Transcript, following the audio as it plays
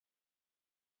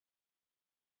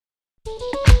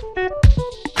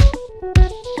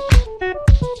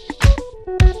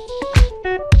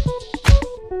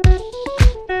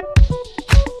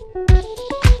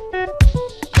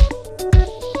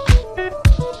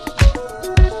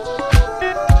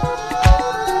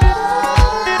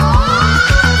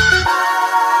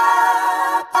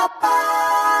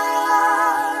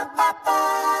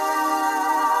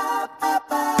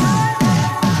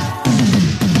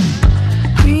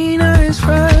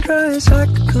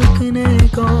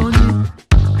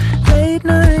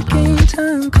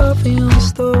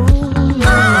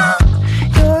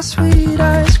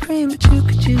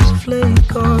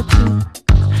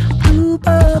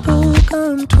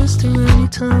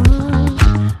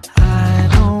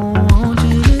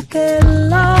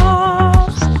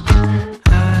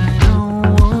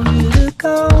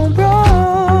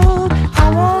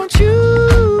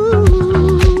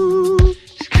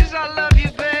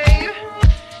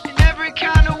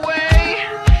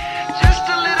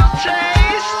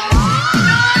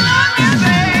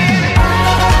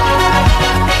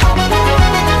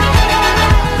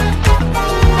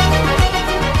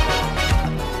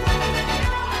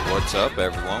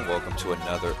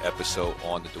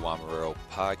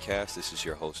This is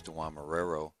your host, Duan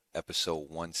Marrero, episode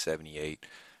 178.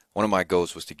 One of my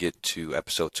goals was to get to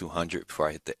episode 200 before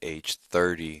I hit the age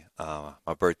 30.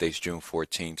 My birthday's June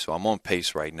 14th, so I'm on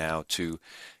pace right now to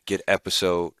get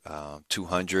episode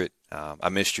 200. I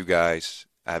missed you guys.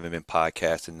 I haven't been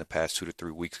podcasting the past 2 to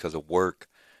 3 weeks because of work.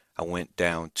 I went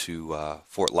down to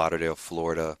Fort Lauderdale,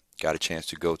 Florida, got a chance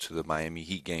to go to the Miami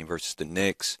Heat game versus the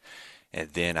Knicks, and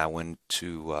then I went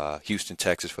to Houston,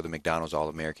 Texas for the McDonald's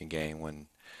All-American game when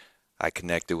I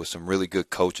connected with some really good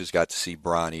coaches, got to see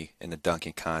Bronny in the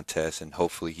dunking contest, and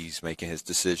hopefully he's making his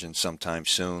decision sometime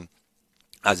soon.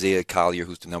 Isaiah Collier,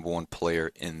 who's the #1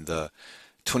 player in the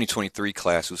 2023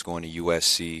 class, who's going to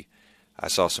USC. I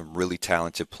saw some really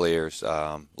talented players.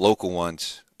 Local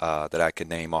ones that I could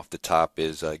name off the top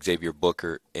is Xavier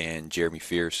Booker and Jeremy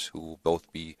Fierce, who will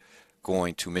both be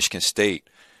going to Michigan State.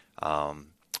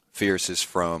 Fierce is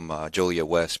from Joliet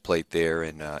West, played there,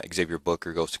 and Xavier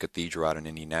Booker goes to Cathedral out in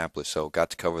Indianapolis. So got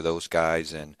to cover those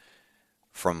guys. And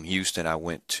from Houston, I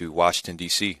went to Washington,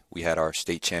 D.C. We had our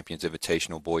state champions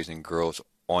invitational boys and girls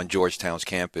on Georgetown's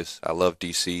campus. I love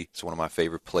D.C. It's one of my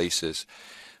favorite places.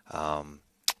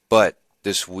 But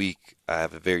this week, I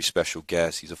have a very special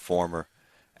guest. He's a former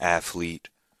athlete,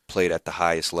 played at the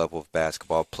highest level of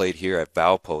basketball, played here at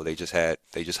Valpo.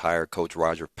 They just hired Coach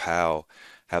Roger Powell.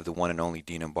 Have the one and only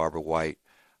Dean and Barbra White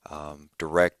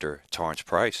director, Tarrance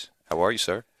Price. How are you,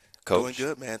 sir? Coach? Doing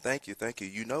good, man. Thank you.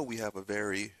 You know we have a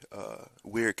very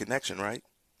weird connection, right?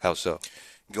 How so?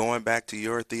 Going back to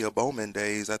your Theo Bowman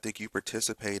days, I think you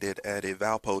participated at a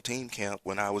Valpo team camp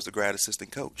when I was the grad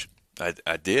assistant coach.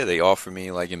 I did. They offered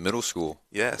me like in middle school.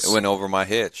 Yes. It went over my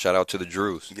head. Shout out to the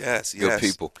Drews. Yes. Good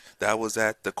people. That was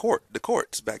at the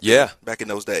courts back then, back in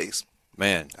those days.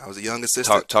 Man, I was a young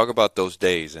assistant. Talk about those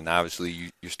days, and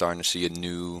obviously you're starting to see a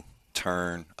new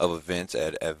turn of events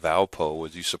at Valpo.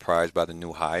 Was you surprised by the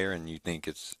new hire, and you think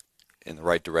it's in the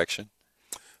right direction?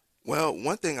 Well,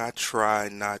 one thing I try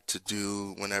not to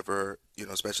do whenever,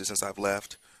 especially since I've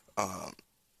left,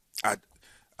 I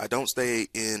don't stay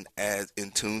as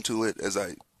in tune to it as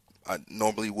I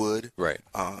normally would. Right.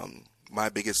 My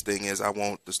biggest thing is I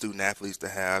want the student athletes to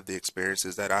have the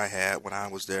experiences that I had when I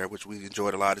was there, which we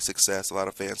enjoyed a lot of success, a lot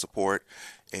of fan support,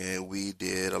 and we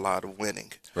did a lot of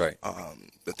winning. Right.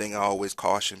 The thing I always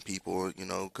caution people,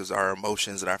 because our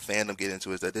emotions and our fandom get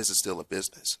into is that this is still a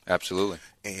business. Absolutely.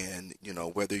 And,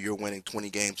 whether you're winning 20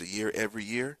 games a year every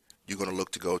year, you're going to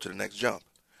look to go to the next jump.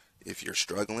 If you're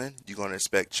struggling, you're going to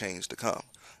expect change to come.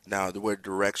 Now, the way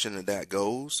direction that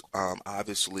goes,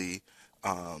 obviously,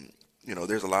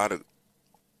 there's a lot of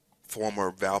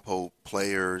former Valpo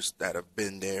players that have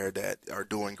been there that are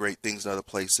doing great things in other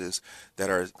places, that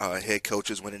are head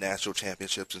coaches winning national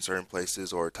championships in certain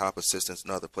places or top assistants in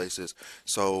other places.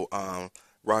 So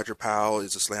Roger Powell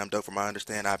is a slam dunk from my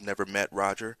understanding. I've never met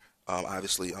Roger.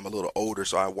 Obviously, I'm a little older,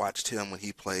 so I watched him when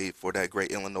he played for that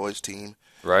great Illinois team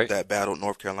that battled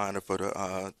North Carolina for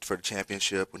the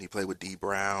championship, when he played with D.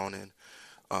 Brown and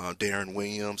Darren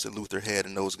Williams and Luther Head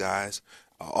and those guys.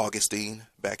 Augustine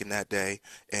back in that day,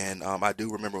 and I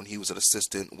do remember when he was an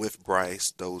assistant with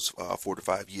Bryce those 4 to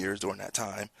 5 years during that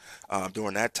time.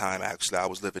 During that time, actually, I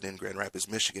was living in Grand Rapids,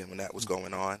 Michigan when that was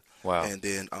going on. Wow. And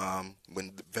then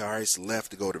when Bryce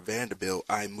left to go to Vanderbilt,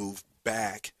 I moved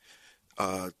back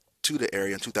to the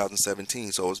area in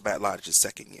 2017, so it was Matt Lottage's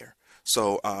second year.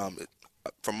 So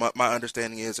from what my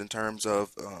understanding is, in terms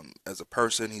of as a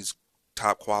person, he's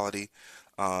top quality.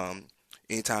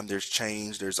 Anytime there's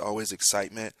change, there's always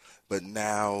excitement. But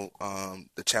now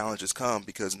the challenges come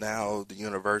because now the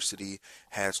university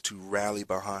has to rally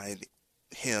behind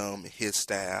him, his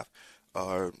staff,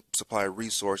 supply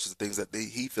resources, things that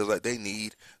he feels like they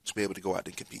need to be able to go out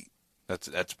and compete.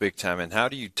 That's big time. And how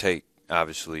do you take,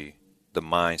 obviously, the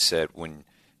mindset when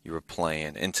you were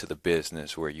playing into the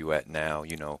business where you at now,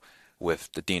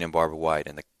 with the Dean and Barbara White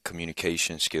and the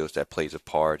communication skills that plays a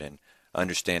part and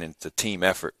understanding it's a team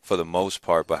effort for the most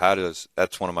part, but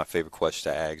that's one of my favorite questions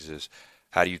to ask is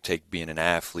how do you take being an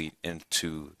athlete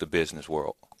into the business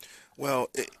world? Well,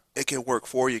 it can work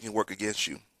for you, it can work against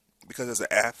you. Because as an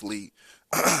athlete,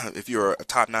 if you're a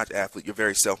top-notch athlete, you're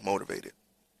very self-motivated.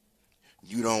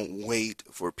 You don't wait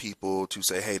for people to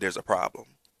say, hey, there's a problem.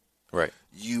 Right.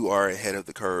 You are ahead of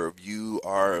the curve. You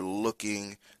are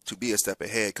looking to be a step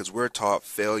ahead because we're taught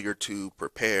failure to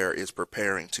prepare is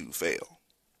preparing to fail.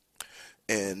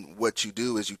 And what you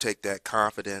do is you take that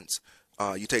confidence,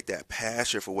 you take that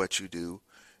passion for what you do,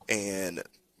 and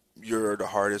you're the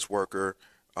hardest worker.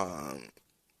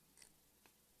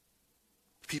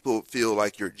 People feel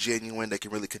like you're genuine. They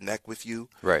can really connect with you.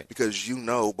 Right. Because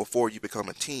before you become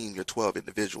a team, you're 12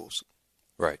 individuals.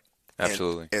 Right.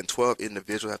 Absolutely. And 12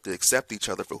 individuals have to accept each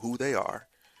other for who they are,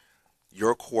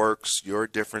 your quirks, your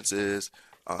differences,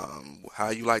 how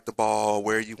you like the ball,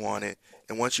 where you want it.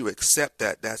 And once you accept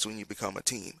that, that's when you become a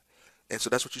team. And so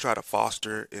that's what you try to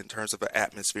foster in terms of an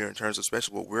atmosphere, in terms of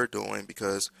especially what we're doing,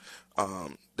 because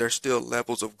there's still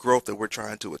levels of growth that we're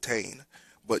trying to attain.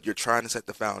 But you're trying to set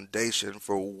the foundation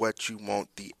for what you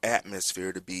want the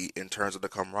atmosphere to be in terms of the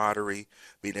camaraderie,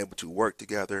 being able to work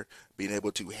together, being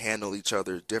able to handle each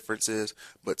other's differences,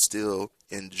 but still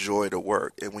enjoy the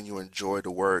work. And when you enjoy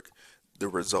the work, the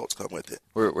results come with it.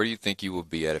 Where do you think you would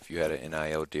be at if you had an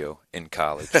NIL deal in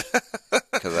college?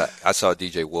 Because I saw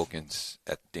DJ Wilkins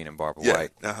at Dean and Barbara Yeah.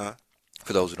 White.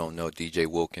 For those who don't know, DJ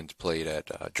Wilkins played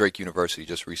at Drake University,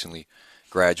 just recently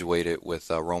graduated with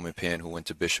Roman Penn, who went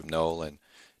to Bishop Noel, and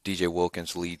DJ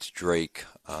Wilkins leads Drake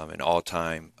in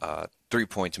all-time 3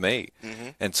 points made. Mm-hmm.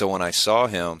 And so when I saw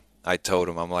him, I told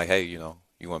him, I'm like, hey, you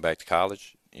went back to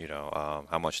college?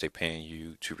 How much they paying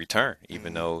you to return?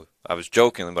 Even though I was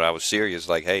joking, but I was serious.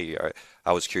 Like, hey,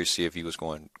 I was curious to see if he was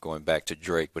going back to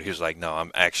Drake. But he was like, no,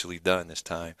 I'm actually done this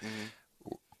time.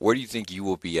 Mm-hmm. Where do you think you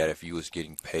will be at if you was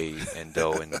getting paid in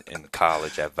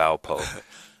college at Valpo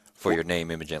for your name,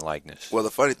 image, and likeness? Well,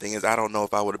 the funny thing is I don't know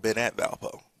if I would have been at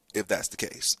Valpo if that's the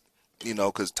case,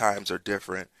 because times are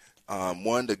different.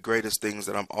 One of the greatest things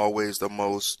that I'm always the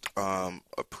most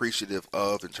appreciative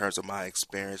of in terms of my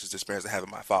experience is the experience of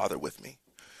having my father with me.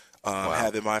 Wow.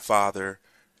 Having my father,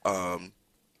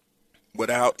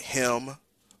 without him,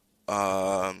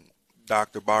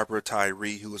 Dr. Barbra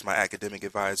Tyree, who was my academic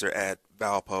advisor at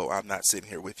Valpo, I'm not sitting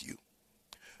here with you.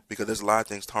 Because there's a lot of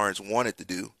things Tarrance wanted to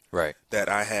do. Right. That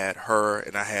I had her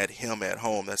and I had him at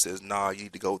home that says, nah, you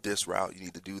need to go this route. You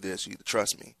need to do this. You need to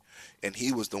trust me. And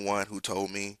he was the one who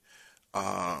told me,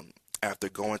 after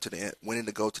winning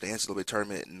to go to the NCAA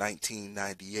tournament in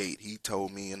 1998, he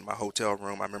told me in my hotel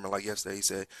room, I remember like yesterday, he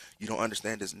said, you don't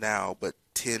understand this now, but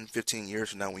 10, 15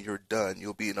 years from now when you're done,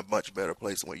 you'll be in a much better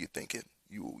place than where you're thinking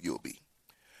you'll be.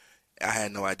 I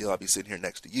had no idea I'd be sitting here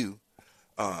next to you,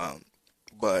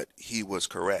 but he was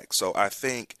correct. So I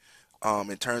think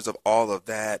in terms of all of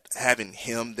that, having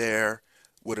him there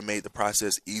would have made the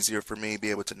process easier for me, be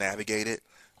able to navigate it.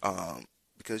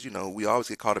 Because, we always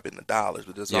get caught up in the dollars,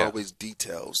 but there's always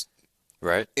details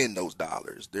right in those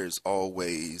dollars. There's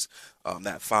always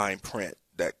that fine print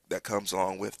that comes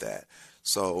along with that.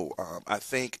 So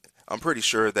I'm pretty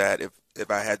sure that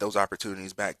if I had those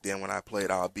opportunities back then when I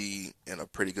played, I'll be in a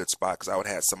pretty good spot because I would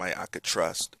have somebody I could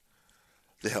trust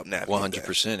to help navigate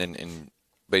 100%. And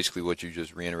basically what you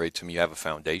just reiterate to me, you have a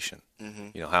foundation.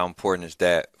 Mm-hmm. How important is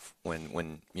that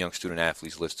when young student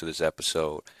athletes listen to this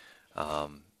episode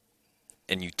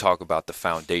and you talk about the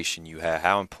foundation you have,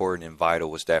 how important and vital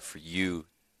was that for you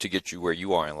to get you where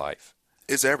you are in life?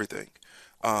 It's everything.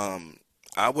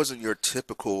 I wasn't your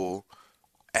typical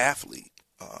athlete.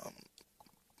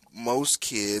 Most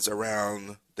kids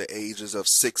around the ages of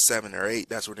 6, 7, or 8,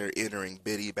 that's when they're entering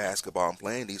biddy basketball and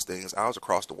playing these things. I was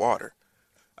across the water.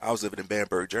 I was living in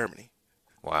Bamberg, Germany.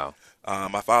 Wow.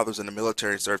 My father was in the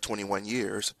military and served 21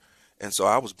 years. And so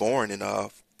I was born in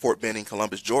Fort Benning,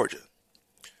 Columbus, Georgia.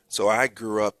 So I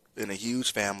grew up in a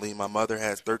huge family. My mother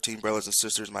has 13 brothers and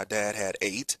sisters. My dad had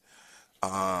 8.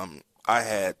 I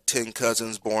had 10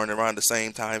 cousins born around the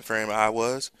same time frame I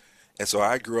was. And so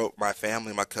I grew up, my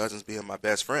family, my cousins being my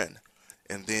best friend.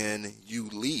 And then you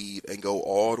leave and go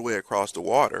all the way across the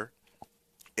water.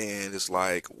 And it's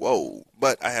like, whoa.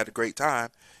 But I had a great time.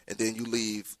 And then you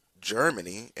leave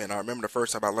Germany, and I remember the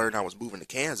first time I learned I was moving to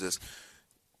Kansas,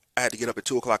 I had to get up at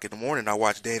 2 o'clock in the morning. And I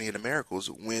watched Danny and the Miracles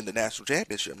win the national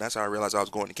championship. And that's how I realized I was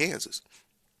going to Kansas.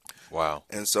 Wow.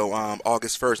 And so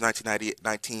August 1st,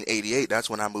 1988, that's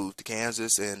when I moved to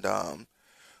Kansas. And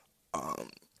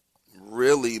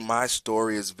really, my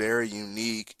story is very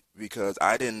unique because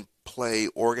I didn't play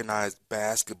organized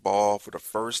basketball for the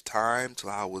first time till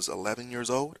I was 11 years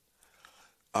old.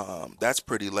 That's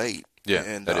pretty late. Yeah,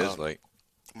 And that is late.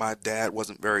 my dad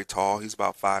wasn't very tall. He's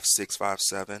about 5'6",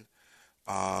 5'7".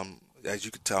 As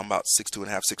you can tell, I'm about 6'2" and a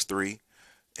half, 6'3".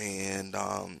 And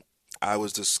I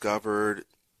was discovered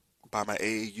by my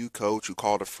AAU coach, who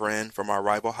called a friend from our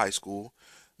rival high school,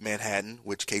 Manhattan,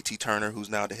 which KT Turner, who's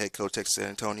now the head coach at San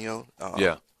Antonio.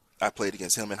 Yeah. I played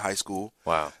against him in high school.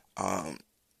 Wow.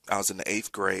 I was in the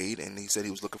 8th grade, and he said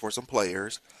he was looking for some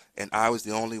players, and I was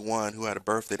the only one who had a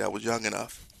birthday that was young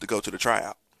enough to go to the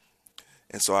tryout.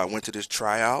 And so I went to this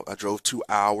tryout. I drove 2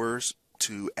 hours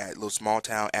to a little small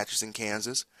town, Atchison,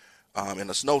 Kansas, in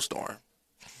a snowstorm.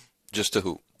 Just to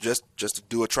hoop. Just to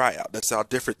do a tryout. That's how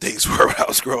different things were when I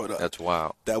was growing up. That's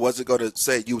wild. That wasn't going to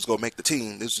say you was going to make the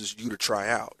team. This was you to try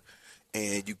out.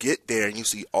 And you get there and you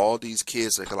see all these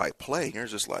kids that can like play, and you're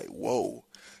just like, whoa.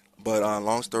 But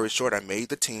long story short, I made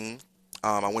the team.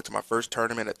 I went to my first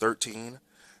tournament at 13.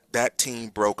 That team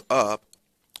broke up,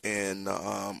 and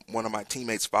one of my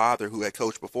teammates' father, who had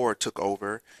coached before, took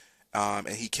over, and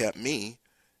he kept me.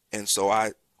 And so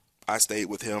I stayed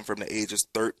with him from the ages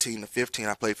 13 to 15.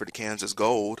 I played for the Kansas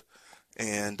Gold,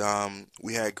 and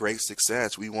we had great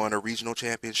success. We won a regional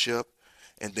championship,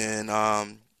 and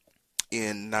then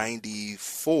in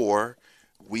 '94,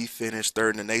 we finished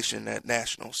third in the nation at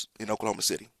nationals in Oklahoma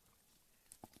City.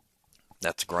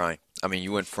 That's a grind. I mean,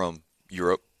 you went from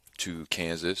Europe to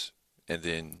Kansas, and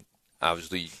then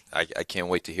obviously I can't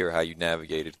wait to hear how you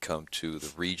navigated come to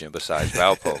the region besides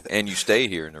Valpo, and you stayed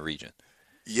here in the region.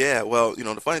 Yeah, well,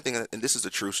 the funny thing, and this is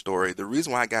a true story, the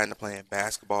reason why I got into playing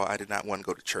basketball, I did not want to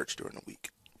go to church during the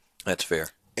week. That's fair.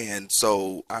 And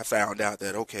so I found out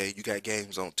that, okay, you got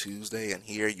games on Tuesday, and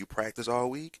here you practice all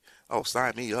week? Oh,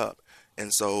 sign me up.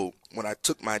 And so when I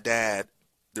took my dad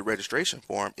the registration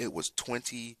form, it was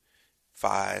 $25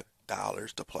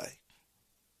 to play.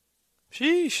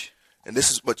 Sheesh. And this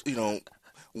is what,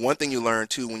 one thing you learn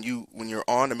too, when you're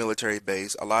on a military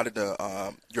base, a lot of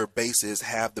the your bases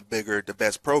have the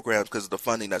best programs because of the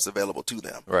funding that's available to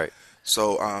them. Right.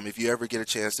 So if you ever get a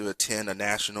chance to attend a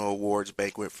national awards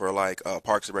banquet for like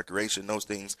Parks and Recreation, those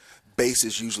things,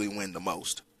 bases usually win the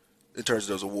most in terms of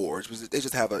those awards because they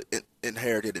just have an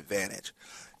inherited advantage.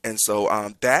 And so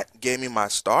that gave me my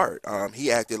start.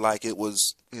 He acted like it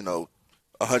was,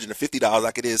 $150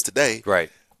 like it is today.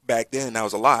 Right. Back then, that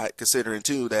was a lot, considering,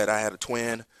 too, that I had a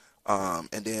twin, and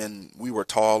then we were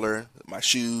taller. My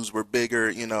shoes were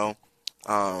bigger,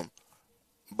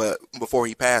 but before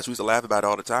he passed, we used to laugh about it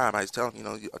all the time. I was telling him,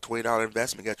 a $20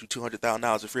 investment got you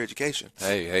 $200,000 in free education.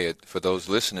 Hey, for those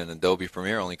listening, Adobe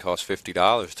Premiere only costs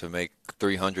 $50 to make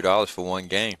 $300 for one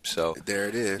game. So there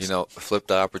it is. Flip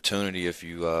the opportunity if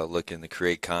you looking to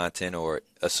create content, or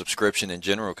a subscription in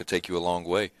general could take you a long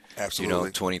way. Absolutely.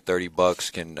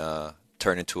 $20-$30 can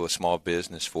turn into a small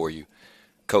business for you.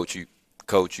 Coach, you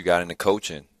got into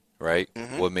coaching, right?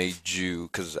 Mm-hmm. What made you,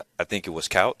 because I think it was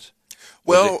Couts?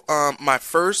 Well, my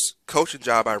first coaching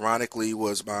job, ironically,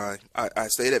 was I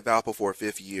stayed at Valpo for a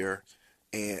 5th year,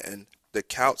 and the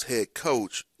Couts head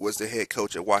coach was the head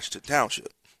coach at Washington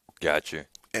Township. Gotcha.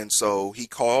 And so he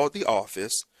called the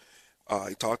office.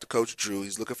 He talked to Coach Drew.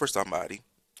 He's looking for somebody.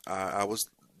 I was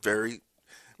very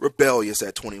rebellious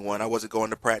at 21. I wasn't going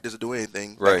to practice or do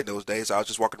anything back in those days. I was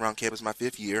just walking around campus my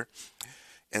 5th year.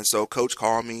 And so Coach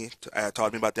called me, talked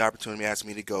to me about the opportunity, asked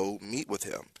me to go meet with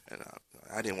him. And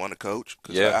I didn't want to coach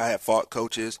because I had fought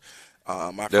coaches.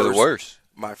 They're the worst.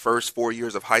 My first 4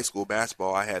 years of high school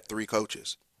basketball, I had 3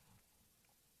 coaches.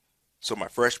 So my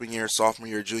freshman year, sophomore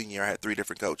year, junior year, I had 3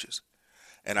 different coaches.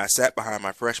 And I sat behind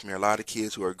my freshman year a lot of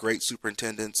kids who are great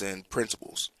superintendents and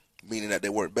principals, meaning that they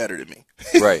weren't better than me.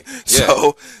 Right. Yeah.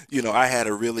 So, I had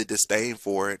a really disdain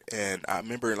for it. And I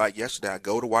remember, like yesterday, I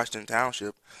go to Washington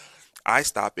Township. I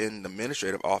stop in the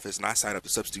administrative office, and I sign up to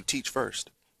substitute teach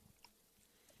first.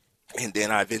 And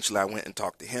then I went and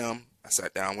talked to him. I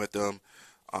sat down with him.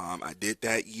 I did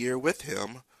that year with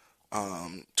him,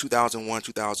 2001,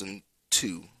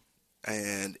 2002.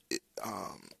 And,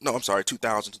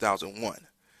 2000, 2001.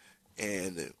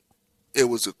 And it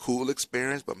was a cool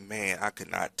experience, but, man, I could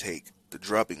not take the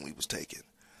drubbing we was taking.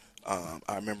 I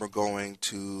remember going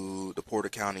to the Porter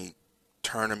County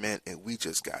tournament, and we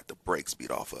just got the brakes beat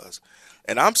off us.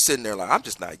 And I'm sitting there like, I'm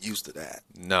just not used to that.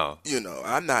 No.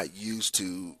 I'm not used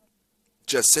to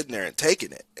just sitting there and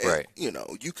taking it. And, Right.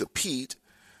 you compete.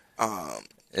 Um,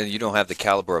 And you don't have the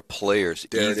caliber of players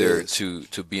there it either is.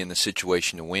 to be in the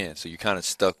situation to win. So you're kind of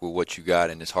stuck with what you got,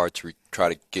 and it's hard to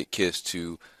try to get kids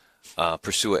to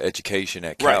pursue an education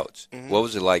at Right. Couts. What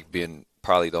was it like being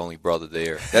probably the only brother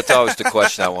there? That's always the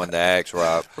question I wanted to ask,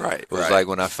 Rob. Right. It was like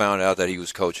when I found out that he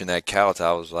was coaching at Couts,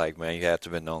 I was like, man, you had to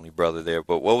have been the only brother there.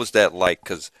 But what was that like?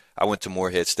 Because I went to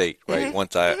Morehead State, right?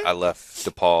 Once I left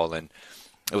DePaul, and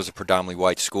it was a predominantly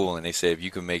white school, and they said if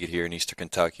you can make it here in Eastern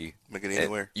Kentucky, Make it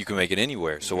anywhere. you can make it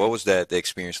anywhere. So what was that the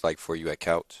experience like for you at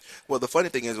Couts? Well, the funny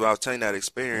thing is, when I was telling that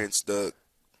experience, the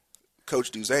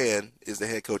Coach Duzan is the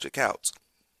head coach at Couts.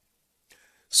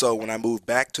 So when I moved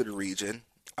back to the region,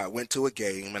 I went to a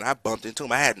game and I bumped into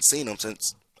him. I hadn't seen him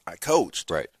since I coached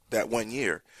Right. that one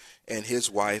year, and his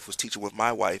wife was teaching with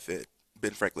my wife at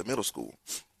Ben Franklin Middle School.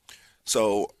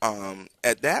 So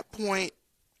at that point,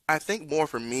 I think more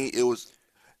for me, it was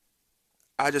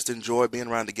I just enjoyed being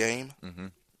around the game. Mm-hmm.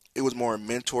 It was more a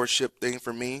mentorship thing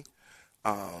for me.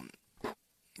 Um,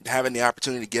 Having the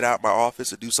opportunity to get out my office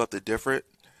to do something different.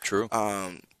 True.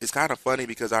 It's kind of funny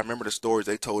because I remember the stories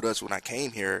they told us when I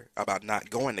came here about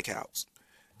not going to Couts.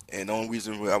 And the only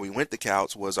reason why we went to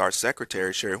Couts was our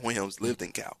secretary, Sherry Williams, lived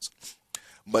in Couts.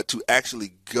 But to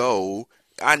actually go,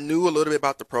 I knew a little bit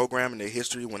about the program and the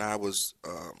history when I was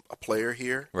a player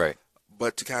here. Right.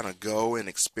 But to kind of go and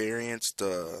experience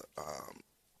the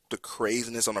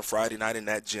craziness on a Friday night in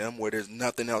that gym where there's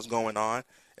nothing else going on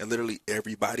and literally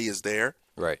everybody is there.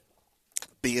 Right.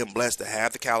 Being blessed to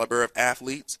have the caliber of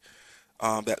athletes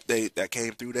that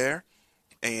came through there,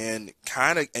 and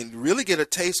really get a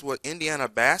taste of what Indiana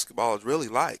basketball is really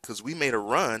like, because we made a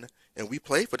run and we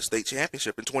played for the state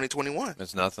championship in 2021.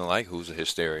 It's nothing like Who's a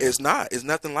Hysteria. It's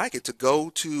nothing like it to go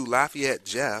to Lafayette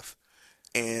Jeff,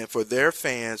 and for their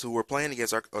fans who were playing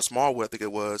against a Smallwood, I think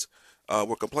it was,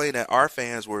 were complaining that our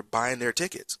fans were buying their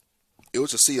tickets. It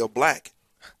was a sea of black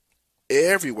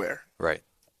everywhere. Right.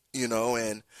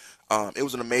 And it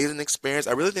was an amazing experience.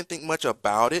 I really didn't think much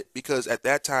about it because at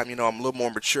that time, I'm a little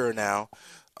more mature now.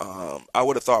 I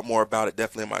would have thought more about it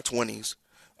definitely in my 20s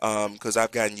because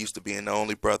I've gotten used to being the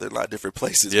only brother in a lot of different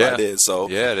places by then. So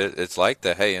yeah, it's like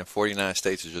that. Hey, in 49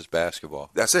 states it's just basketball.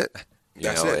 that's it.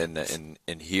 That's it.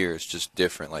 And here it's just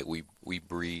different. Like we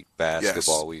breed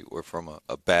basketball. Yes. We're from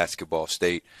a basketball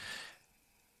state.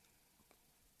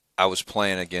 I was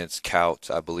playing against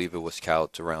Couts. I believe it was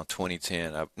Couts around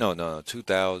 2010.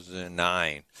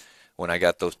 2009 when I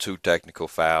got those 2 technical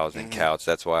fouls in Couts.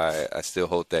 That's why I still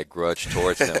hold that grudge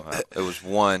towards them. It was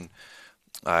one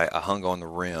I hung on the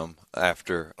rim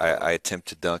after I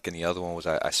attempted to dunk, and the other one was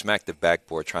I smacked the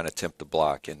backboard trying to attempt the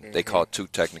block, and they called 2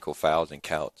 technical fouls in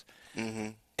Couts.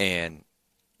 And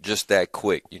just that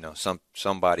quick,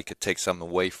 somebody could take something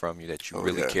away from you that you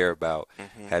really care about.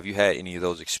 Have you had any of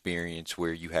those experiences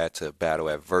where you had to battle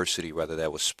adversity, whether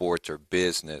that was sports or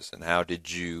business, and how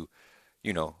did you,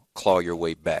 claw your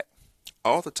way back?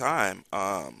 All the time.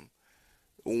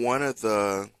 One of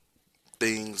the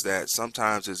things that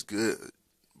sometimes is good,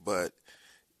 but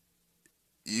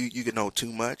you can know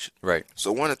too much. Right.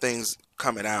 So one of the things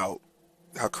coming out,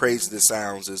 how crazy this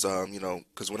sounds, is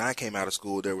because when I came out of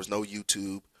school, there was no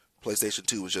YouTube. PlayStation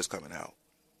 2 was just coming out.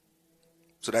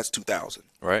 So that's 2000.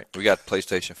 Right. We got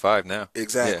PlayStation 5 now.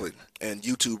 Exactly. Yeah. And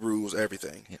YouTube rules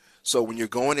everything. Yeah. So when you're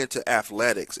going into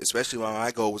athletics, especially when my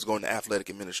goal was going to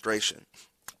athletic administration,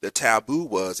 the taboo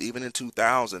was, even in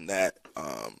 2000, that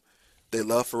they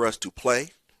love for us to play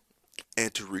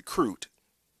and to recruit,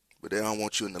 but they don't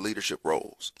want you in the leadership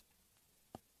roles.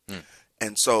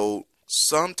 And so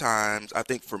sometimes, I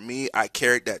think for me, I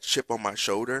carried that chip on my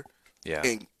shoulder. Yeah.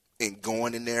 In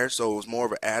going in there. So it was more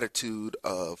of an attitude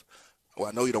of, well,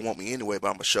 I know you don't want me anyway, but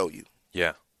I'm going to show you.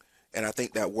 Yeah. And I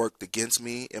think that worked against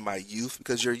me in my youth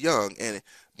because you're young. And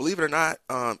believe it or not,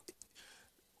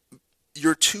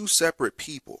 you're 2 separate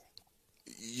people.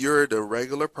 You're the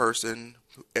regular person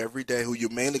every day who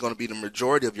you're mainly going to be the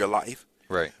majority of your life.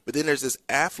 Right. But then there's this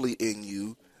athlete in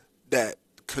you that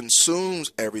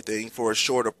consumes everything for a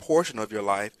shorter portion of your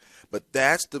life. But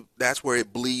that's where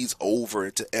it bleeds over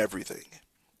into everything.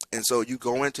 And so you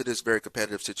go into this very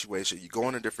competitive situation. You go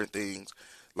into different things,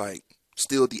 like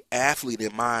still the athlete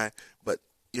in mind, but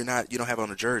you don't have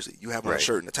on a jersey. You have on a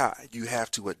shirt and a tie. You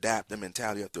have to adapt the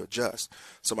mentality. You have to adjust.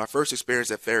 So my first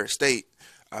experience at Ferris State,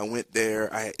 I went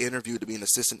there. I had interviewed to be an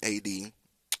assistant AD.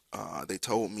 They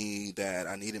told me that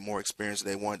I needed more experience.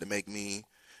 They wanted to make me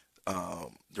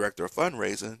director of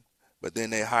fundraising. But then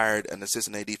they hired an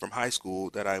assistant AD from high school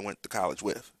that I went to college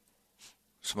with.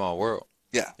 Small world.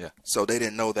 Yeah. So they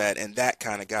didn't know that, and that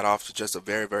kind of got off to just a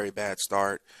very, very bad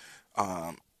start.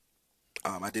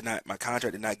 My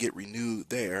contract did not get renewed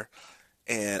there,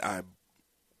 and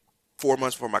 4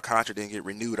 months before my contract didn't get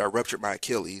renewed, I ruptured my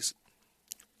Achilles,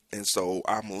 and so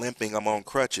I'm limping. I'm on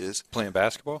crutches. Playing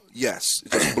basketball? Yes,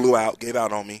 it just blew out, gave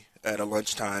out on me at a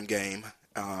lunchtime game.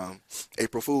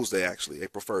 April Fool's Day, actually,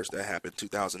 April 1st. That happened,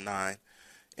 2009.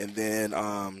 And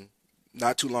then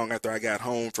not too long after I got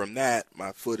home from that,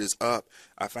 my foot is up.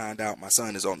 I find out my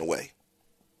son is on the way.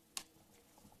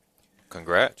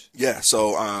 Congrats. Yeah,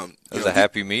 so There's a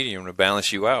happy medium to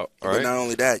balance you out, all but right? not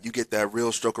only that, you get that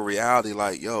real stroke of reality,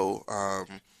 like, yo,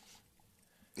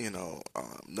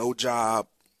 no job,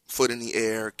 foot in the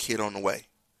air, kid on the way.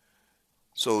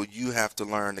 So you have to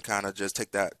learn to kind of just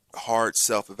take that hard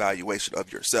self-evaluation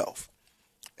of yourself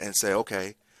and say,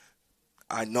 okay,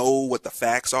 I know what the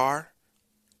facts are,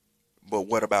 but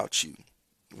what about you?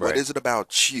 What Right. is it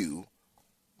about you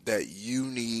that you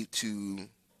need to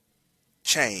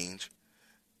change,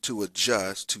 to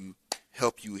adjust, to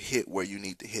help you hit where you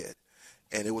need to hit?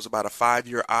 And it was about a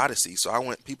 5-year odyssey.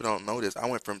 So people don't know this, I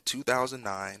went from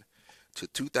 2009 to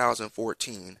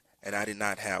 2014, and I did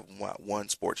not have one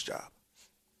sports job.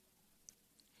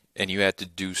 And you had to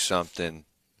do something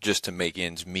just to make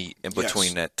ends meet in between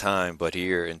Yes. that time. But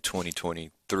here in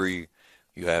 2023,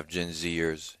 you have Gen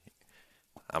Zers.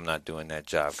 I'm not doing that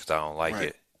job because I don't like Right.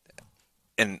 it.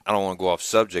 And I don't want to go off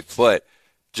subject, but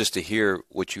just to hear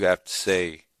what you have to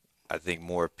say, I think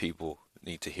more people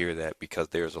need to hear that, because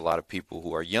there's a lot of people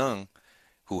who are young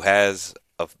who has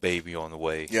a baby on the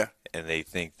way. Yeah. And they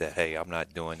think that, hey, I'm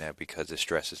not doing that because it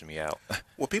stresses me out.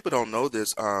 Well, people don't know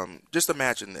this. Just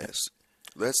imagine this.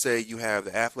 Let's say you have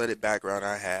the athletic background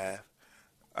I have.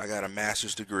 I got a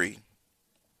master's degree.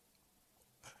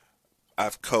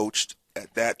 I've coached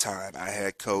at that time. I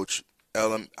had coached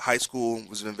high school,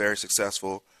 was been very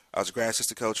successful. I was a grad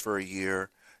assistant coach for a year,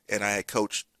 and I had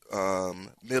coached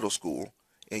middle school.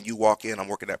 And you walk in, I'm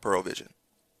working at Pearl Vision.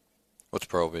 What's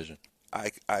Provision?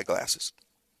 Eyeglasses.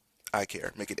 Eye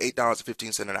care. Making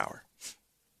 $8.15 an hour.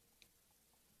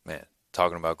 Man,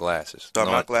 talking about glasses. Talking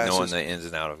about glasses. Knowing the ins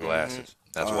and outs of glasses. Mm-hmm.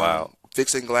 That's wild.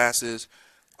 Fixing glasses,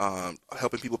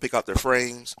 helping people pick out their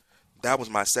frames. That was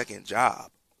my second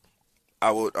job.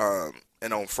 I would,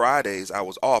 and on Fridays I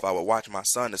was off. I would watch my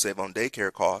son to save on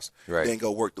daycare costs. Right. Then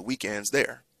go work the weekends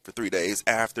there for 3 days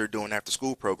after doing after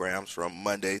school programs from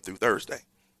Monday through Thursday.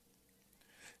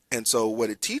 And so what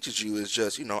it teaches you is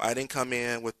just, I didn't come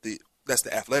in with that's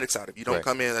the athletic side of it. You don't Right.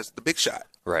 come in, that's the big shot.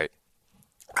 Right.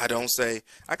 I don't say,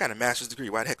 I got a master's degree,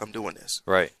 why the heck I'm doing this?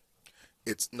 Right.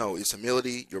 It's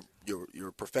humility.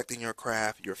 You're perfecting your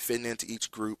craft. You're fitting into each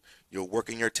group. You're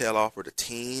working your tail off for the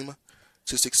team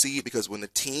to succeed, because when the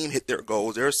team hit their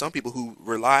goals, there are some people who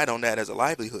relied on that as a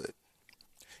livelihood,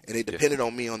 and they depended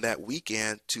on me on that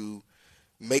weekend to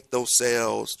make those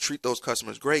sales, treat those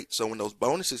customers great. So when those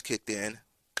bonuses kicked in,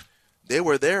 they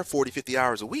were there 40, 50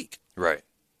 hours a week. Right.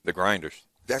 The grinders.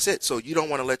 That's it. So you don't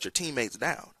want to let your teammates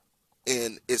down.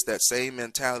 And it's that same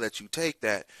mentality that you take,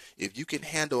 that if you can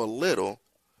handle a little,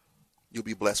 you'll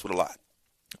be blessed with a lot.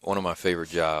 One of my favorite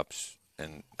jobs,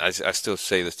 and I still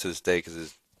say this to this day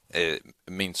because it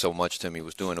means so much to me,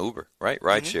 was doing Uber, right?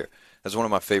 Rideshare. That's one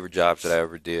of my favorite jobs that I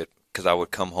ever did, because I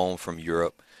would come home from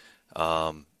Europe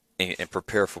and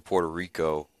prepare for Puerto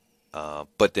Rico,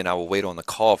 but then I would wait on the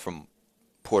call from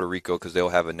Puerto Rico because they'll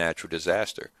have a natural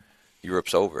disaster.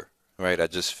 Europe's over, right? I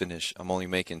just finished. I'm only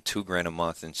making $2,000 a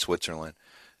month in Switzerland.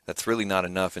 That's really not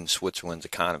enough in Switzerland's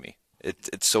economy.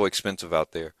 It's so expensive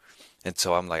out there. And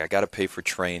so I'm like, I got to pay for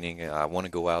training. I want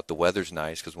to go out. The weather's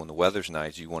nice, because when the weather's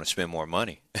nice, you want to spend more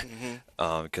money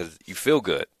because you feel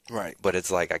good. Right. But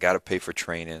it's like, I got to pay for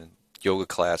training. Yoga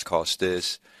class costs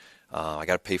this. I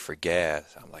got to pay for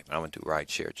gas. I'm like, man, I'm going to do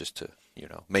rideshare just to,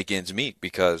 make ends meet,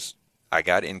 because I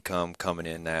got income coming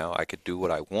in now. I could do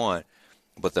what I want.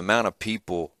 But the amount of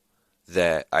people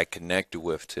that I connected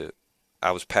with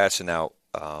I was passing out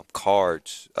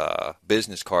cards,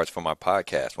 business cards for my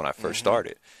podcast when I first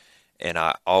started. And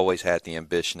I always had the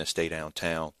ambition to stay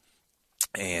downtown.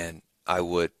 And I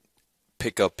would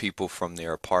pick up people from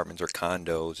their apartments or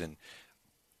condos, and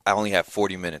I only had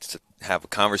 40 minutes to have a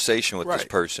conversation with this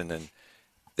person, and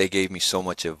they gave me so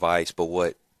much advice. But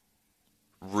what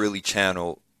really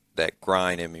channeled that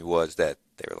grind in me was that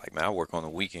they were like, man, I work on the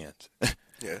weekends.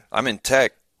 Yeah. I'm in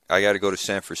tech. I got to go to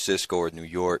San Francisco or New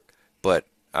York, but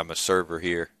I'm a server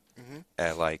here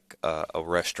at like a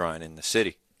restaurant in the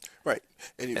city. Right.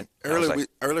 And I was like,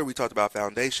 earlier we talked about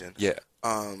foundation. Yeah.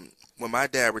 When my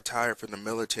dad retired from the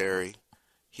military,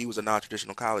 he was a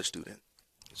non-traditional college student.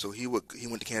 So he went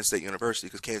to Kansas State University,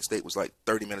 because Kansas State was like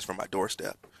 30 minutes from my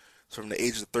doorstep. So from the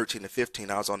ages of 13 to 15,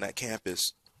 I was on that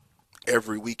campus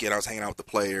every weekend I was hanging out with the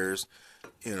players,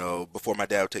 before my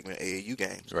dad would take me to AAU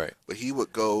games. Right. But he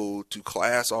would go to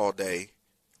class all day,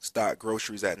 stock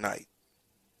groceries at night.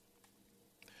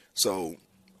 So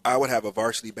I would have a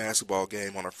varsity basketball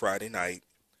game on a Friday night.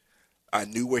 I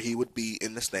knew where he would be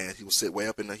in the stands. He would sit way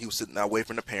up he was sitting away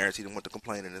from the parents. He didn't want to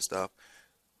complain and stuff.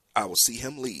 I would see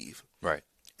him leave. Right.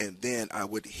 And then I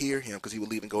would hear him because he would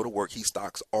leave and go to work. He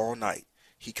stocks all night.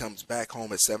 He comes back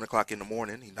home at 7 o'clock in the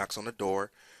morning. He knocks on my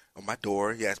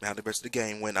door. He asks me how the rest of the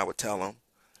game went. I would tell him.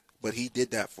 But he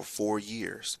did that for 4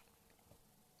 years.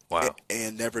 Wow.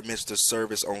 And never missed a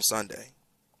service on Sunday.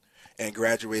 And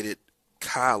graduated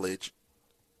college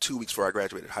 2 weeks before I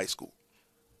graduated high school.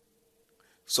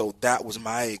 So that was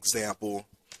my example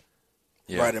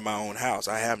right in my own house.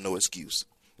 I have no excuse.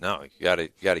 No, you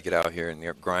gotta get out here and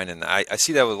they're grinding. I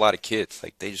see that with a lot of kids.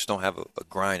 Like they just don't have a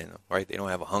grind in them, right? They don't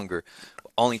have a hunger.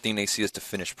 Only thing they see is the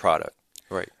finished product,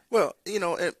 right? Well,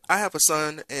 and I have a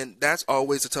son, and that's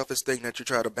always the toughest thing that you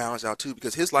try to balance out too,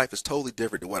 because his life is totally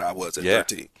different than what I was at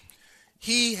 13.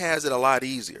 He has it a lot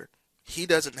easier. He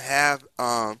doesn't have.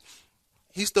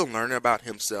 He's still learning about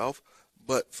himself,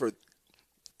 but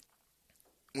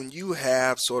when you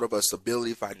have sort of a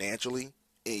stability financially,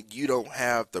 and you don't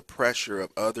have the pressure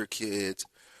of other kids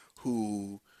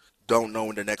who don't know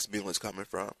when the next meal is coming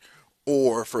from,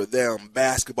 or for them,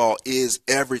 basketball is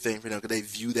everything for them because they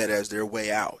view that as their way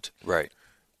out. Right.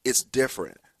 It's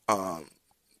different.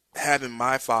 Having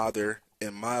my father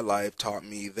in my life taught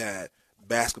me that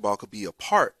basketball could be a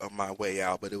part of my way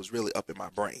out, but it was really up in my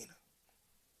brain.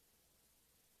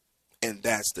 And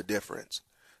that's the difference.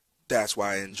 That's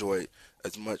why I enjoy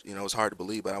as much, it's hard to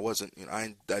believe, but I wasn't,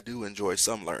 I do enjoy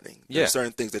some learning. Yeah. There's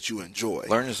certain things that you enjoy.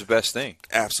 Learning is the best thing.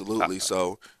 Absolutely.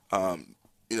 So,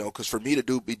 because for me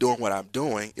to be doing what I'm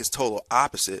doing is total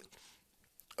opposite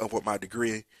of what my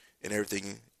degree and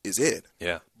everything is in.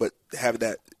 Yeah. But having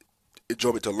that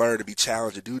enjoyment to learn, to be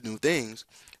challenged, to do new things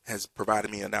has provided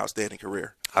me an outstanding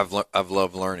career. I've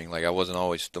loved learning. Like I wasn't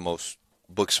always the most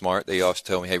book smart. They always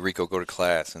tell me, "Hey Rico, go to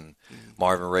class." And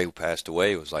Marvin Ray, who passed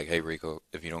away, was like, "Hey Rico,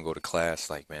 if you don't go to class,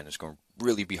 like man, it's going to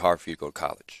really be hard for you to go to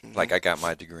college." Like I got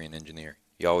my degree in engineering.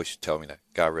 He always tell me that.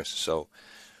 God rest his soul.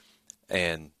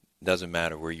 And it doesn't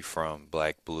matter where you're from,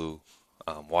 black, blue,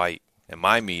 white. In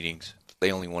my meetings,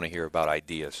 they only want to hear about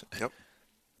ideas. Yep.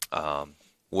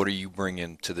 What are you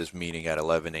bringing to this meeting at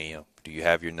 11 a.m.? Do you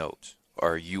have your notes?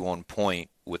 Are you on point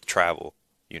with travel?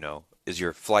 Is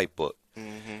your flight booked?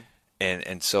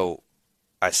 And so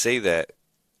I say that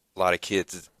a lot of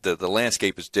kids, the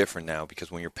landscape is different now because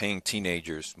when you're paying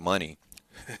teenagers money,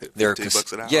 they're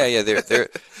 $15 an hour. Yeah,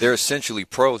 they're essentially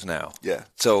pros now. Yeah.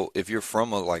 So if you're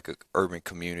from a urban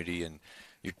community and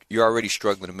you're already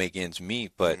struggling to make ends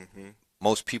meet, but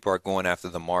most people are going after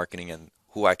the marketing and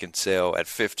who I can sell at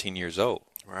 15 years old.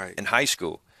 Right. In high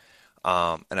school.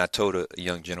 And I told a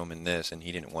young gentleman this, and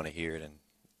he didn't want to hear it. And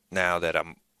now that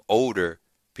I'm older,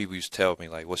 people used to tell me,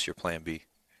 like, what's your plan B?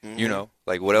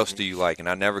 What else do you like? And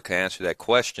I never could answer that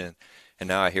question. And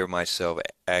now I hear myself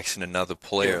asking another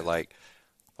player, like,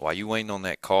 while you waiting on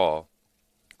that call,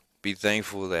 be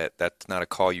thankful that that's not a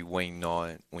call you waiting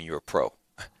on when you're a pro.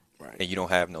 Right. And you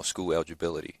don't have no school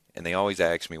eligibility. And they always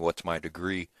ask me, what's my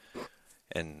degree?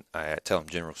 And I tell them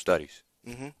general studies.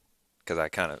 Because I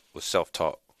kind of was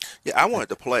self-taught. Yeah, I wanted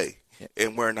to play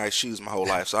and wear nice shoes my whole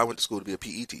life, so I went to school to be a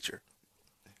PE teacher.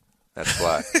 That's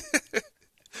why.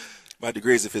 My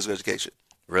degree is in physical education.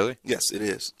 Really? Yes, it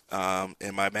is.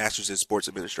 And my master's in sports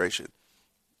administration.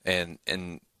 And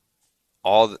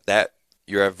all that,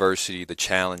 your adversity, the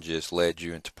challenges led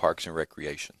you into parks and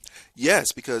recreation.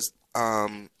 Yes, because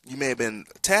you may have been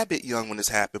a tad bit young when this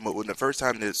happened, but when the first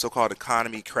time the so-called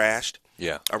economy crashed,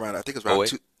 around, I think it was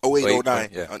around 08,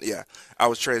 09, I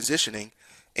was transitioning,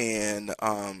 and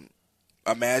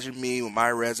imagine me with my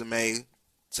resume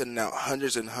sending out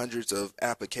hundreds and hundreds of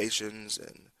applications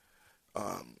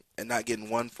and not getting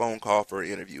one phone call for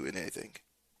an interview and anything.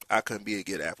 I couldn't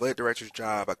get an athletic director's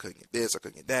job. I couldn't get this. I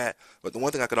couldn't get that. But the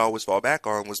one thing I could always fall back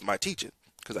on was my teaching,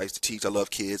 because I used to teach. I love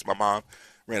kids. My mom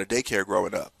ran a daycare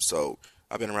growing up, so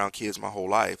I've been around kids my whole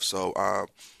life. So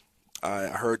I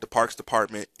heard the Parks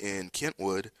Department in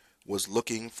Kentwood was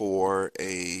looking for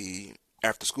a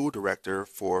after-school director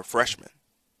for freshmen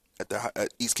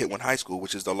at East Kentwood High School,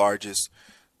 which is the largest,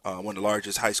 one of the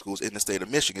largest high schools in the state of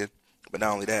Michigan. But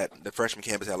not only that, the freshman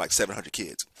campus had like 700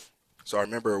 kids. So I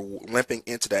remember limping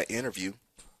into that interview.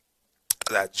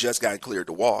 I just got cleared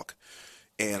to walk,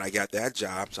 and I got that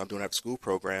job. So I'm doing after-school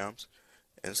programs,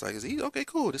 and it's like, okay,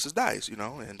 cool, this is nice,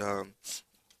 And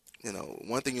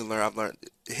one thing I've learned,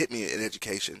 it hit me in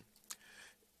education.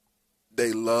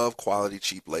 They love quality,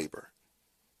 cheap labor.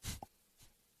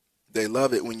 They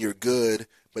love it when you're good,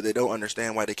 but they don't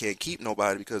understand why they can't keep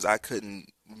nobody because I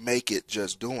couldn't make it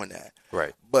just doing that.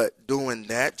 Right. But doing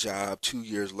that job 2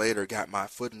 years later got my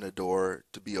foot in the door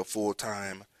to be a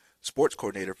full-time sports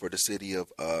coordinator for the city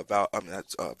of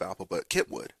that's Valpo, but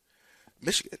Kentwood,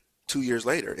 Michigan. 2 years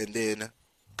later, and then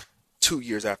 2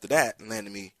 years after that,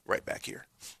 landed me right back here.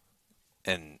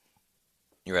 And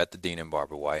you're at the Dean and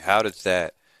Barbara White. How does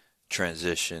that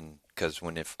transition? Because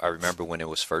if I remember when it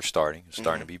was first starting, it was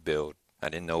starting to be built. I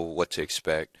didn't know what to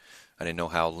expect. I didn't know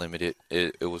how limited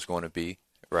it was going to be.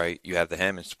 Right? You have the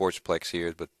Hammond Sportsplex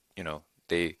here, but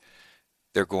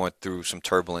they're going through some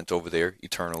turbulence over there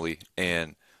eternally,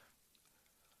 and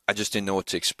I just didn't know what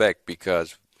to expect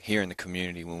because here in the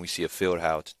community, when we see a field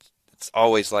house, it's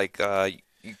always like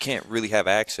you can't really have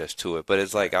access to it. But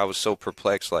it's like I was so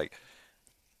perplexed. Like,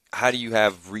 how do you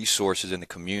have resources in the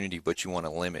community, but you want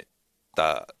to limit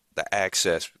the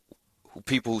access?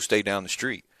 People who stay down the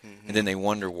street, and then they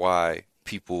wonder why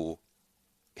people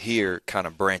here kind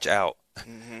of branch out.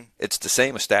 It's the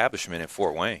same establishment in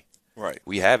Fort Wayne. Right.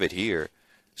 We have it here.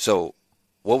 So,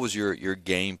 what was your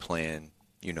game plan?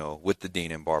 With the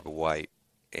Dean and Barbara White,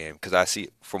 and because I see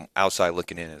from outside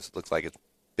looking in, it looks like it's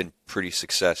been pretty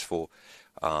successful.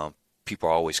 People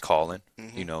are always calling,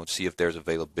 see if there's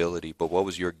availability. But what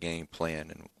was your game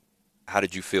plan, and how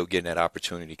did you feel getting that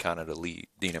opportunity, kind of to lead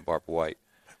Dean and Barbara White?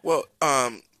 Well,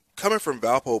 coming from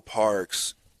Valpo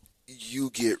Parks,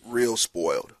 you get real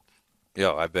spoiled.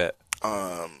 Yeah, I bet.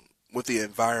 With the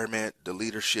environment, the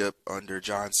leadership under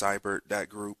John Seibert, that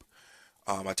group.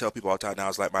 I tell people all the time now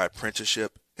it's like my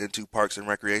apprenticeship into Parks and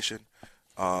Recreation.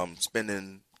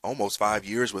 Spending almost 5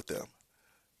 years with them.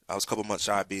 I was a couple months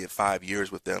shy of being 5 years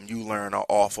with them. You learn an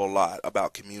awful lot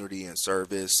about community and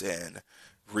service and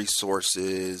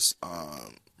resources,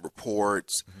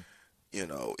 reports.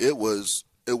 It was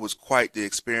quite the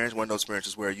experience. One of those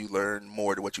experiences where you learn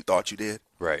more than what you thought you did.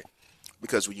 Right.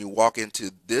 Because when you walk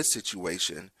into this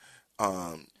situation,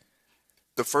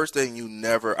 the first thing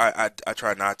I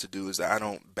try not to do is that I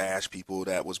don't bash people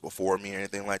that was before me or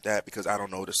anything like that because I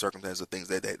don't know the circumstances of things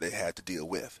that they had to deal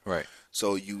with. Right.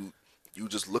 So you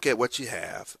just look at what you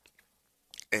have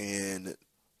and,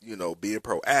 being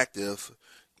proactive,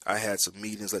 I had some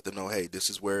meetings, let them know, hey, this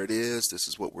is where it is. This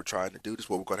is what we're trying to do. This is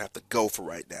what we're going to have to go for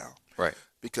right now. Right.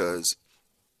 Because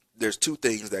there's two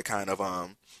things that kind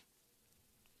of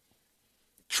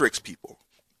tricks people.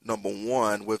 Number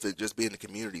one, with it just being the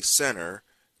community center,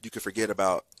 you can forget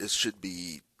about it should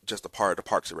be just a part of the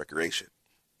Parks and Recreation.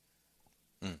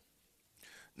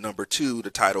 Number two, the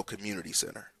title community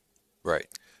center. Right.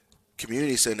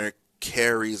 Community center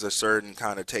carries a certain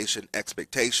connotation,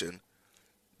 expectation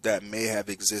that may have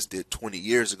existed 20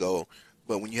 years ago,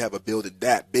 but when you have a building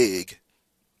that big,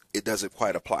 it doesn't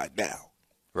quite apply now.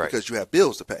 Right. Because you have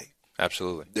bills to pay.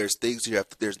 Absolutely. There's things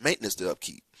there's maintenance to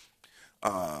upkeep.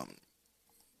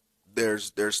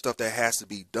 There's stuff that has to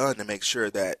be done to make sure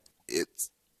that it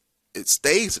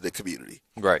stays in the community.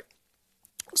 Right.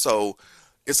 So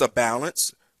it's a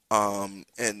balance.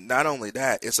 And not only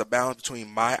that, it's a balance between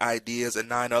my ideas and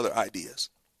 9 other ideas.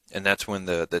 And that's when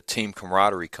the team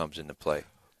camaraderie comes into play.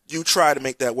 You try to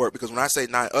make that work because when I say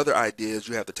 9 other ideas,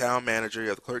 you have the town manager, you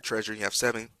have the clerk treasurer, you have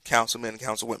 7 councilmen and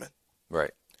councilwomen.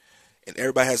 Right. And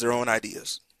everybody has their own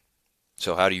ideas.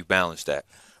 So how do you balance that?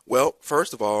 Well,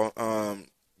 first of all,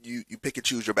 you pick and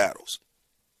choose your battles.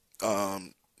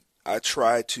 I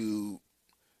try to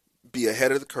be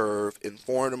ahead of the curve,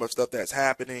 inform them of stuff that's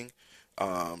happening.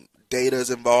 Data is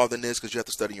involved in this because you have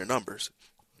to study your numbers.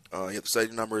 You have to study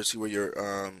the numbers, see where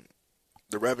your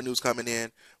the revenue's coming in,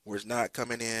 where it's not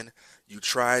coming in. You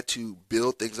try to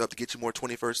build things up to get you more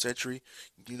 21st century.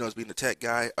 As being a tech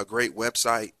guy, a great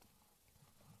website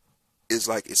is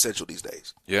like essential these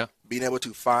days. Yeah. Being able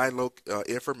to find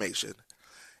information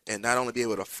and not only be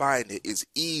able to find it is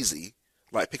easy,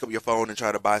 like pick up your phone and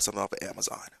try to buy something off of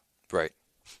Amazon. Right.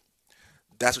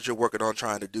 That's what you're working on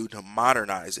trying to do to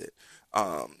modernize it.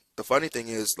 The funny thing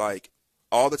is, like,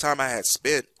 all the time I had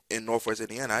spent in Northwest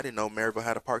Indiana, I didn't know Maryville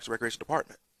had a Parks and Recreation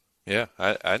department. Yeah,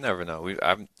 I never know.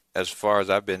 As far as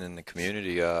I've been in the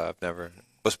community, I've never,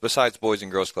 besides Boys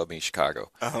and Girls Club in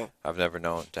Chicago, I've never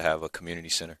known to have a community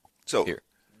center here.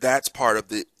 That's part of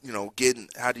the, getting,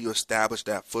 how do you establish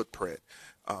that footprint?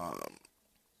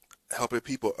 Helping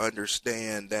people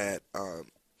understand that,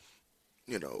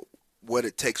 what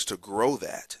it takes to grow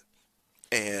that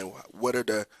and what are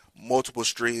the multiple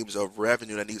streams of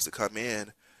revenue that needs to come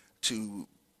in to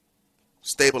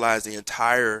stabilize the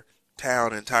entire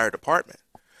town, entire department.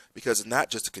 Because it's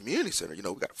not just a community center. We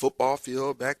got a football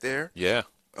field back there. Yeah.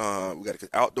 We got an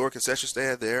outdoor concession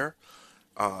stand there.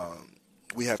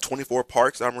 We have 24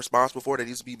 parks I'm responsible for that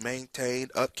needs to be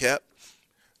maintained, upkept.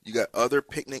 You got other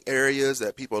picnic areas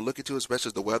that people are looking to, especially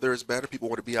as the weather is better. People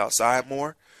want to be outside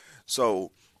more.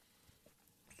 So,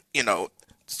 you know,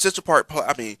 Central Park,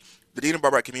 I mean, the Dean and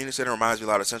Barbara Community Center reminds me a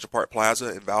lot of Central Park Plaza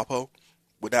in Valpo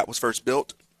when that was first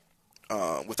built,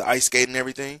 with the ice skating and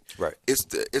everything. Right. It's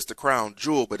the crown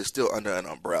jewel, but it's still under an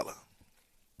umbrella.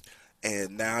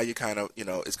 And now you kind of,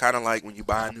 it's kind of like when you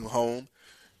buy a new home.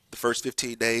 The first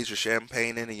 15 days you're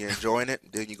champagning and you're enjoying it.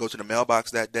 Then you go to the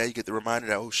mailbox that day, you get the reminder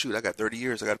that, oh shoot, I got 30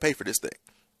 years, I got to pay for this thing.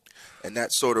 And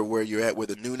that's sort of where you're at, where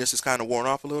the newness is kind of worn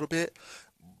off a little bit.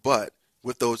 But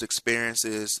with those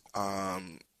experiences,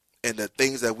 and the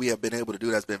things that we have been able to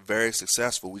do that's been very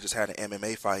successful. We just had an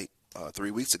MMA fight 3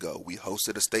 weeks ago. We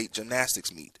hosted a state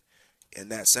gymnastics meet in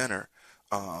that center.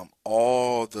 You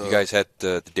guys had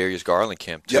the Darius Garland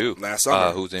camp too. Yep, last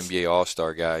summer. Who's NBA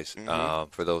All-Star guys. Mm-hmm.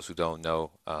 For those who don't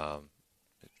know,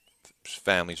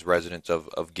 family's residents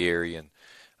of Gary, and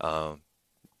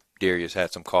Darius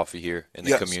had some coffee here in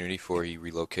the community before he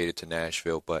relocated to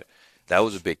Nashville. But that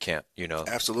was a big camp,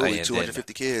 Absolutely, and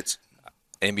 250 kids.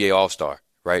 NBA All-Star,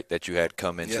 right? That you had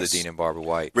come into the Dean and Barbara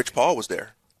White. Rich Paul was there.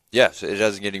 Yes, it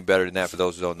doesn't get any better than that. For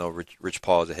those who don't know, Rich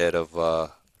Paul is the head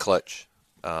of Clutch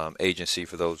agency.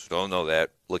 For those who don't know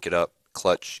that, look it up.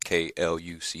 Clutch,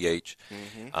 Kluch.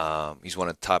 Mm-hmm. He's one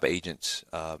of the top agents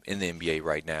in the NBA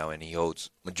right now, and he holds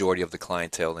majority of the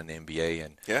clientele in the NBA.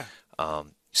 And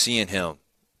seeing him,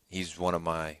 he's one of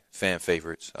my fan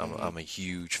favorites. I'm a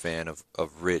huge fan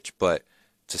of Rich, but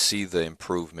to see the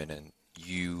improvement and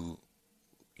you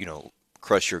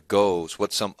crush your goals,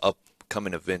 what's some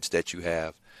upcoming events that you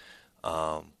have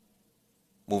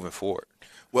moving forward?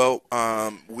 Well,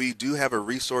 we do have a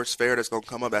resource fair that's going to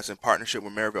come up. That's in partnership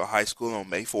with Maryville High School on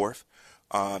May 4th.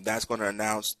 That's going to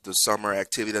announce the summer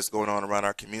activity that's going on around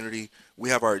our community. We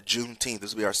have our Juneteenth.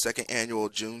 This will be our second annual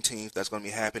Juneteenth. That's going to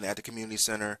be happening at the community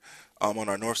center on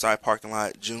our north side parking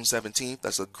lot, June 17th.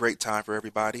 That's a great time for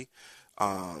everybody.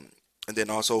 And then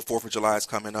also 4th of July is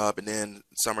coming up. And then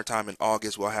summertime in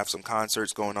August, we'll have some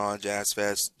concerts going on, Jazz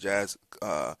Fest, Jazz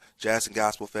and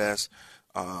Gospel Fest.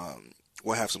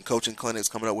 We'll have some coaching clinics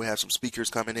coming up. We'll have some speakers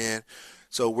coming in.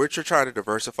 So we're trying to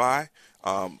diversify.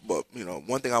 But,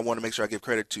 one thing I want to make sure I give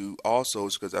credit to also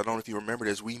is because I don't know if you remember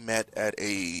this, we met at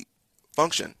a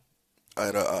function,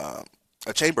 at a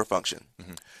chamber function.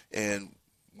 Mm-hmm. And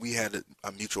we had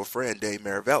a mutual friend, Dave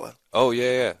Maravella. Oh,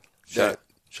 yeah. Shout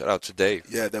out to Dave.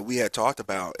 Yeah, that we had talked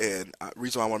about. And the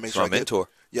reason why I want to make sure mentor.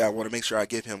 I want to make sure I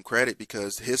give him credit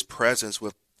because his presence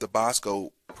with the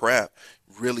Bosco prep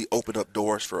really opened up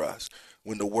doors for us.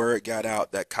 When the word got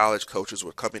out that college coaches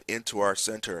were coming into our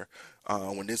center,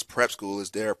 when this prep school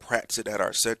is there practicing at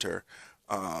our center,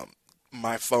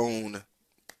 my phone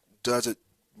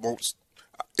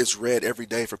it's read every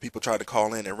day for people trying to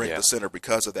call in and ring the center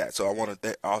because of that. So I want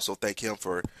to also thank him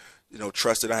for,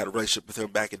 trusting. I had a relationship with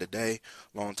him back in the day,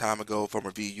 long time ago, former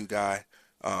VU guy,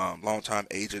 long time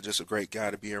agent, just a great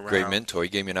guy to be around. Great mentor. He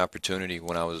gave me an opportunity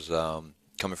when I was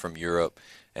coming from Europe,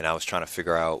 and I was trying to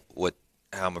figure out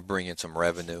how I'm going to bring in some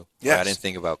revenue. Yes. I didn't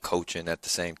think about coaching at the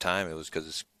same time. It was because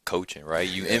it's coaching, right?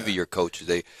 You envy your coaches.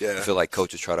 They feel like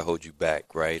coaches try to hold you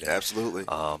back, right? And, absolutely.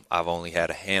 I've only had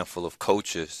a handful of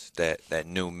coaches that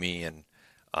knew me, and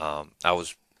I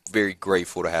was very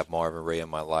grateful to have Marvin Ray in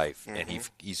my life. Mm-hmm. And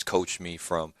he's coached me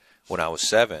from when I was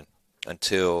 7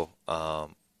 until I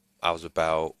was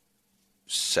about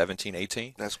 17,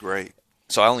 18. That's great.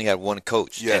 So I only had one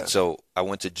coach. Yeah. And so I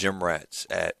went to Gym Rats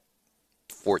at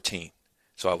 14.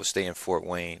 So I would stay in Fort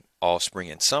Wayne all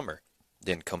spring and summer,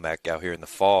 then come back out here in the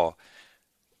fall.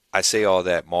 I say all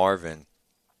that. Marvin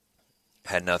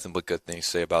had nothing but good things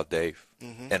to say about Dave.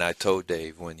 Mm-hmm. And I told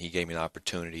Dave when he gave me an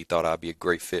opportunity, he thought I'd be a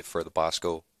great fit for the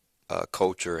Bosco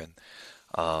culture. And,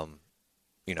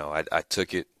 I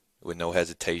took it with no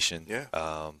hesitation.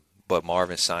 Yeah. But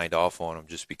Marvin signed off on him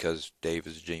just because Dave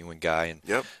is a genuine guy.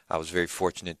 And I was very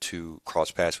fortunate to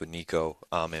cross paths with Nico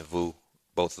and Vu.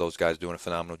 Both of those guys doing a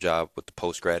phenomenal job with the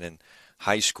post-grad in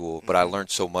high school. But I learned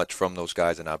so much from those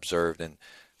guys and I observed. And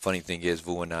funny thing is,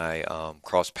 Vu and I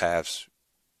crossed paths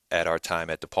at our time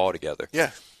at DePaul together.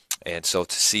 Yeah. And so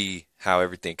to see how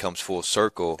everything comes full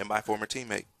circle. And my former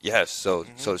teammate. Yes. So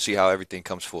to see how everything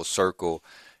comes full circle,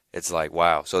 it's like,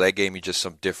 wow. So that gave me just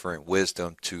some different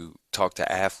wisdom to talk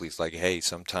to athletes like, hey,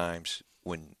 sometimes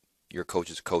when your coach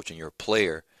is coaching, you're a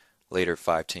player, later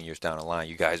 5-10 years down the line,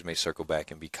 you guys may circle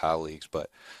back and be colleagues. But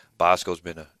Bosco's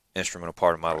been an instrumental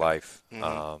part of my life,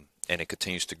 and it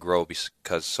continues to grow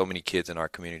because so many kids in our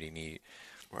community need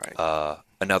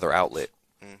another outlet.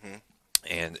 Mm-hmm.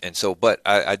 And so, but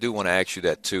I do want to ask you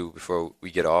that too before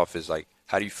we get off is like,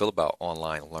 How do you feel about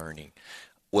online learning,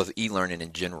 with e-learning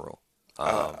in general?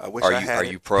 I wish Are I you had are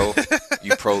it. you pro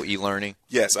you pro e-learning?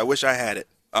 Yes, I wish I had it.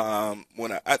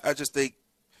 When I just think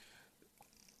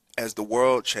as the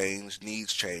world changed,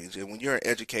 needs change, and when you're an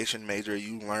education major,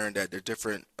 you learn that there are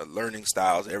different learning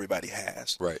styles everybody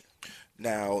has. Right.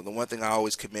 Now, the one thing I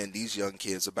always commend these young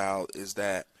kids about is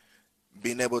that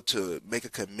being able to make a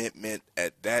commitment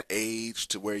at that age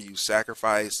to where you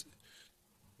sacrifice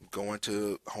going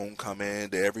to homecoming,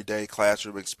 the everyday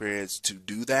classroom experience to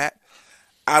do that.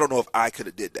 I don't know if I could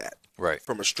have did that Right.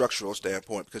 from a structural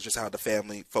standpoint because just how the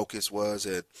family focus was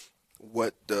and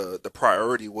what the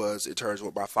priority was in terms of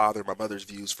what my father and my mother's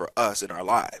views for us in our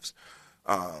lives.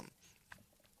 Um,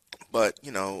 but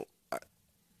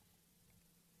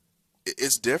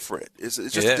it's different. It's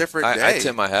just a Yeah. different I day.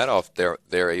 tip my hat off. They're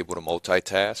able to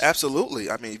multitask. Absolutely.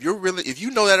 I mean, if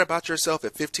you know that about yourself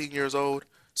at 15 years old,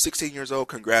 16 years old,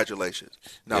 congratulations.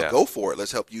 Now Yeah. go for it.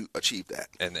 Let's help you achieve that.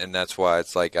 And that's why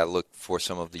it's like I look for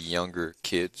some of the younger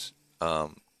kids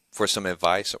for some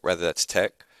advice, whether that's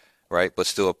tech, right, but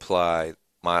still apply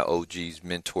my OG's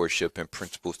mentorship and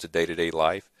principles to day-to-day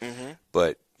life. Hmm.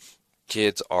 But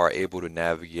kids are able to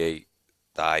navigate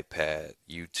the iPad,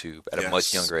 YouTube at a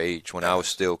much Yes. younger age. When I was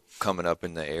Yes. still coming up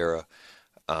in the era,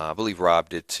 I believe Rob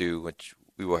did too. Which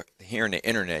we were hearing the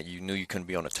internet, you knew you couldn't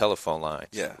be on the telephone lines,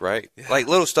 Yeah. right? Yeah. Like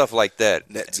little stuff like that.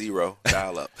 Net zero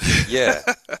dial up. Yeah.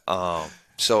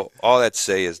 So all that to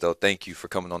say is, though, thank you for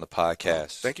coming on the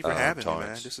podcast. Thank you for having me, man.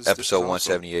 Tarrance. This is Episode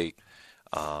awesome. 178,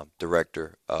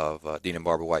 director of Dean and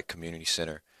Barbara White Community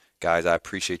Center. Guys, I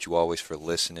appreciate you always for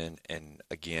listening and,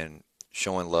 again,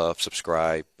 showing love,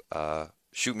 subscribe,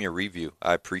 shoot me a review.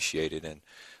 I appreciate it. And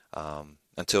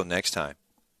until next time,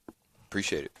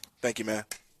 appreciate it. Thank you, man.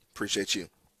 Appreciate you.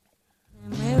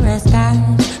 We're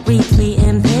skies, we tweet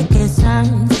and picket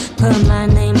signs. Put my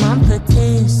name on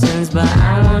petitions, but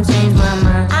I won't change my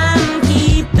mind. I'm keeping